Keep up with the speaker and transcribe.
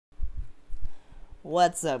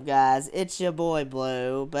What's up, guys? It's your boy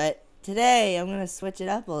Blue, but today I'm going to switch it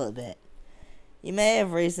up a little bit. You may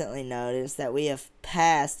have recently noticed that we have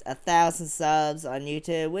passed 1,000 subs on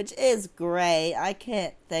YouTube, which is great. I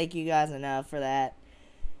can't thank you guys enough for that.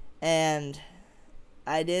 And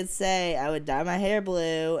I did say I would dye my hair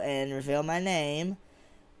blue and reveal my name.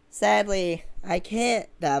 Sadly, I can't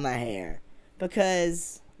dye my hair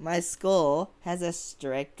because my school has a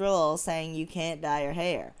strict rule saying you can't dye your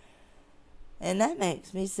hair. And that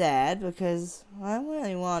makes me sad because I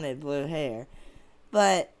really wanted blue hair.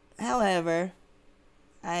 But, however,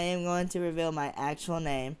 I am going to reveal my actual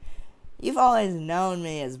name. You've always known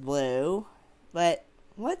me as Blue, but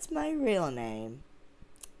what's my real name?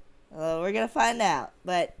 Well, we're going to find out,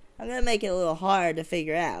 but I'm going to make it a little hard to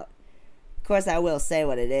figure out. Of course, I will say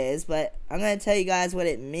what it is, but I'm going to tell you guys what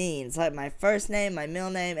it means, like my first name, my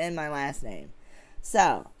middle name, and my last name.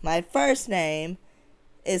 So, my first name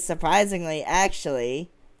is surprisingly actually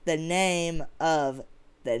the name of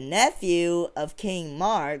the nephew of King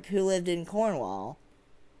Mark, who lived in Cornwall.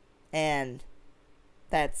 And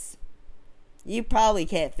that's, you probably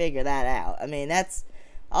can't figure that out. I mean, that's,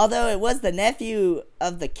 although it was the nephew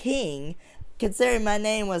of the king, considering my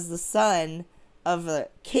name was the son of the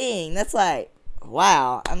king, that's like,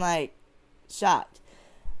 wow, I'm like shocked.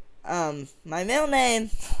 My middle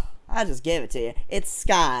name, I'll just give it to you. It's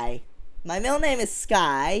Sky. My middle name is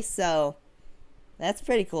Sky, so that's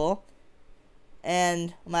pretty cool.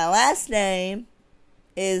 And my last name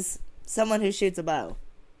is someone who shoots a bow.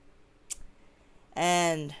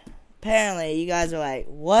 And apparently you guys are like,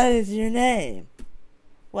 what is your name?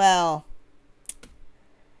 Well,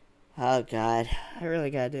 oh God, I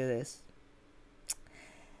really gotta do this.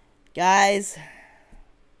 Guys,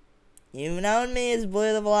 you've known me as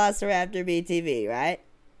Blue the Velociraptor BTV, right?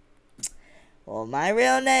 Well, my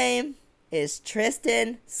real name is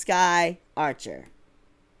Tristan Sky Archer.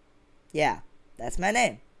 Yeah, that's my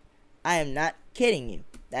name. I am not kidding you.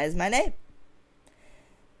 That is my name.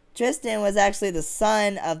 Tristan was actually the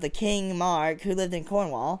son of the King Mark, who lived in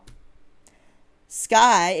Cornwall.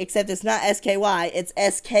 Sky, except it's not S-K-Y, it's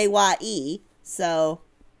S-K-Y-E. So,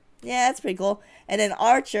 yeah, that's pretty cool. And then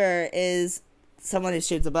Archer is someone who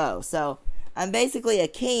shoots a bow. So, I'm basically a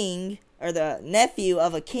king, or the nephew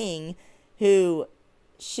of a king, who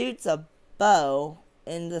shoots a bow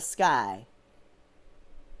in the sky.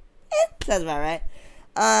 Sounds about right.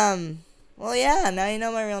 Well, yeah, now you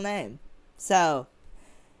know my real name. So,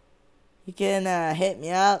 you can hit me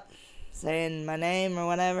up, saying my name or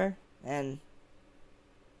whatever, and,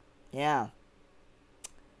 yeah.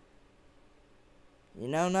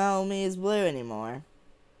 You don't know me as Blue anymore.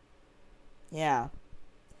 Yeah.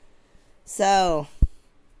 So,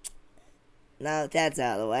 now that that's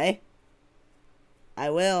out of the way, I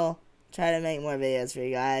will try to make more videos for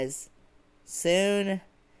you guys soon,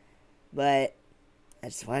 but I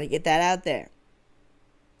just want to get that out there.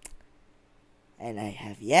 And I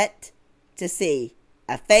have yet to see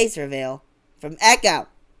a face reveal from Echo.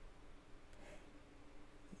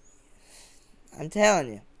 I'm telling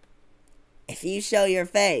you, if you show your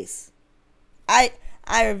face, I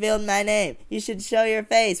revealed my name. You should show your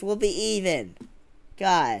face. We'll be even.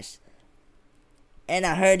 Gosh. And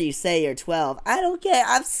I heard you say you're 12. I don't care.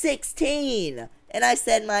 I'm 16. And I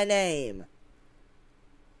said my name.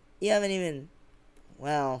 You haven't even...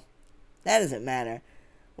 Well, that doesn't matter.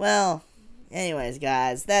 Well, anyways,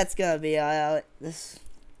 guys, that's gonna be all.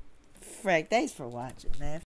 Frick, thanks for watching, man.